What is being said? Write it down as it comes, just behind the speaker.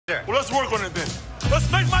Well, let's work on it then.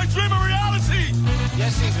 Let's make my dream a reality.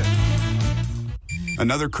 Yes, Caesar.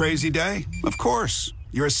 Another crazy day? Of course.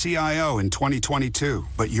 You're a CIO in 2022,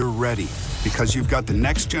 but you're ready because you've got the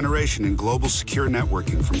next generation in global secure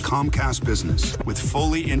networking from Comcast Business with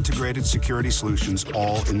fully integrated security solutions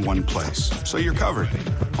all in one place. So you're covered,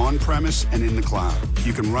 on-premise and in the cloud.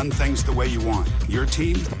 You can run things the way you want. Your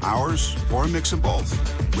team, ours, or a mix of both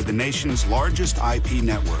with the nation's largest IP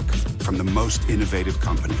network from the most innovative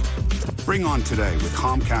company. Bring on today with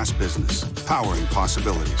Comcast Business, powering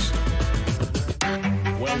possibilities.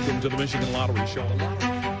 Welcome to the Michigan Lottery Show.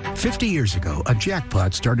 50 years ago, a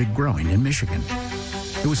jackpot started growing in Michigan.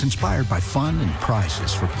 It was inspired by fun and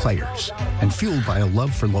prizes for players and fueled by a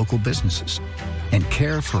love for local businesses and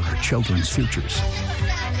care for our children's futures.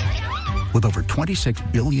 With over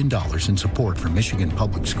 $26 billion in support for Michigan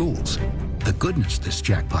public schools, the goodness this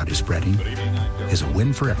jackpot is spreading is a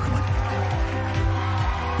win for everyone.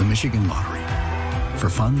 The Michigan Lottery. For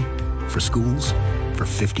fun, for schools, for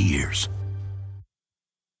 50 years.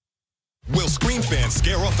 Will Scream fans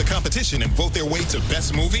scare off the competition and vote their way to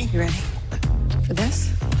Best Movie? You ready for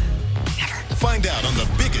this? Never. Find out on the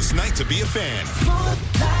biggest night to be a fan.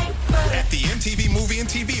 At the MTV Movie and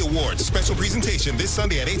TV Awards. Special presentation this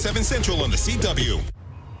Sunday at 8/7 Central on the CW.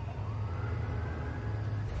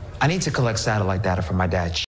 I need to collect satellite data from my dad.